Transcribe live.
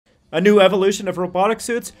A new evolution of robotic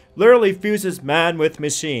suits literally fuses man with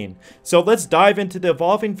machine. So let's dive into the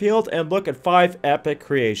evolving field and look at 5 epic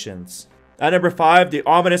creations. At number 5, the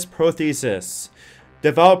ominous Prosthesis.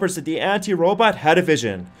 Developers of the anti-robot had a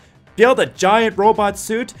vision. Build a giant robot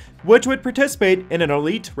suit which would participate in an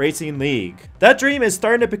elite racing league. That dream is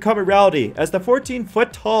starting to become a reality as the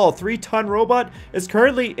 14-foot tall 3-ton robot is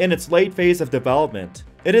currently in its late phase of development.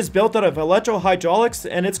 It is built out of electro-hydraulics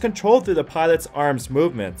and it's controlled through the pilot's arms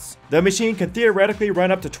movements. The machine can theoretically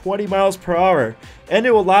run up to 20 miles per hour and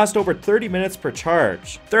it will last over 30 minutes per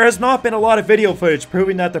charge. There has not been a lot of video footage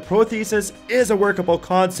proving that the Prosthesis is a workable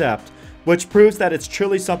concept, which proves that it's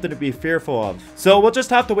truly something to be fearful of. So we'll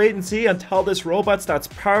just have to wait and see until this robot starts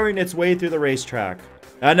powering its way through the racetrack.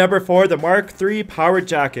 At number 4, the Mark III Powered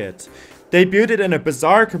Jacket. Debuted in a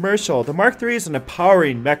bizarre commercial, the Mark III is an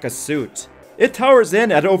empowering mecha suit. It towers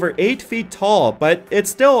in at over 8 feet tall, but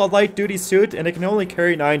it's still a light-duty suit and it can only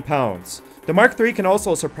carry 9 pounds. The Mark III can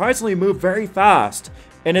also surprisingly move very fast,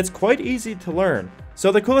 and it's quite easy to learn.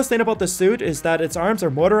 So the coolest thing about the suit is that its arms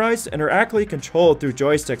are motorized and are actually controlled through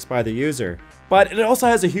joysticks by the user. But it also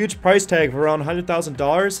has a huge price tag of around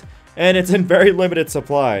 $100,000 and it's in very limited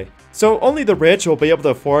supply. So only the rich will be able to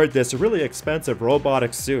afford this really expensive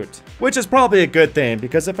robotic suit. Which is probably a good thing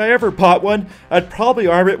because if I ever bought one, I'd probably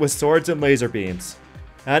arm it with swords and laser beams.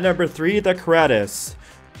 At number 3, the Kuratas.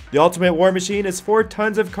 The ultimate war machine is 4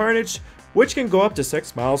 tons of carnage which can go up to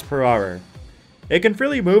 6 miles per hour. It can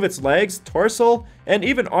freely move its legs, torso, and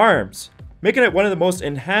even arms, making it one of the most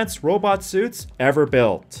enhanced robot suits ever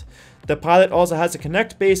built. The pilot also has a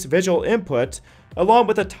Kinect-based visual input, along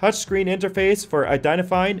with a touchscreen interface for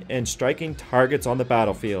identifying and striking targets on the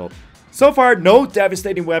battlefield. So far, no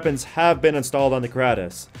devastating weapons have been installed on the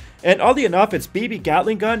Kuratas. And oddly enough, its BB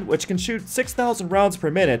Gatling gun, which can shoot 6,000 rounds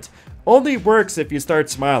per minute, only works if you start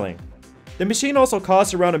smiling. The machine also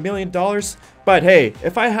costs around $1 million, but hey,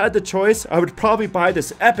 if I had the choice, I would probably buy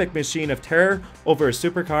this epic machine of terror over a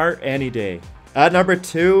supercar any day. At number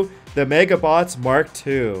 2, the MegaBots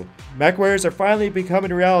Mk. MechWares are finally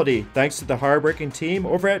becoming reality thanks to the hardworking team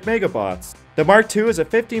over at MegaBots. The Mark II is a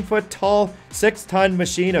 15-foot tall, 6-ton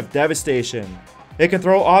machine of devastation. It can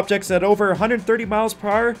throw objects at over 130 miles per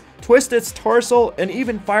hour, twist its torso, and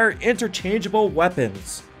even fire interchangeable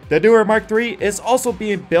weapons. The newer Mark III is also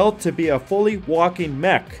being built to be a fully walking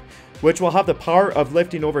mech, which will have the power of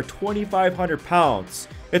lifting over 2,500 pounds.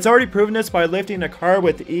 It's already proven this by lifting a car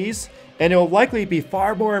with ease, and it will likely be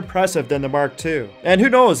far more impressive than the Mark II. And who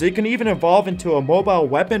knows, it can even evolve into a mobile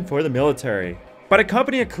weapon for the military. But a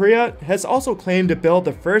company in Korea has also claimed to build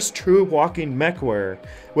the first true walking mechware,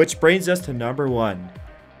 which brings us to number 1.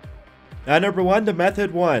 At number 1, the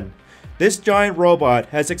Method 1. This giant robot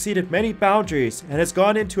has exceeded many boundaries and has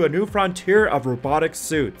gone into a new frontier of robotic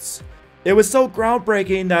suits. It was so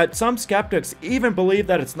groundbreaking that some skeptics even believe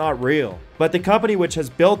that it's not real. But the company which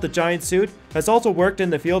has built the giant suit has also worked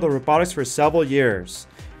in the field of robotics for several years.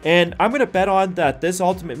 And I'm going to bet on that this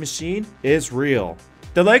ultimate machine is real.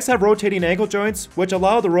 The legs have rotating ankle joints which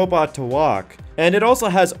allow the robot to walk. And it also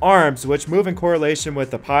has arms which move in correlation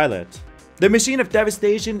with the pilot. The machine of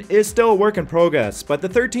devastation is still a work in progress, but the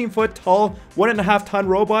 13-foot tall, 1.5-ton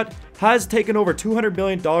robot has taken over $200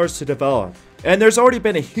 million to develop. And there's already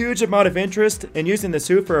been a huge amount of interest in using the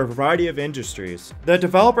suit for a variety of industries. The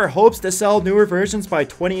developer hopes to sell newer versions by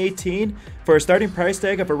 2018 for a starting price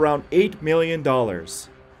tag of around $8 million.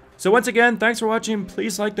 So once again, thanks for watching,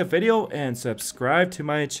 please like the video and subscribe to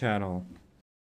my channel.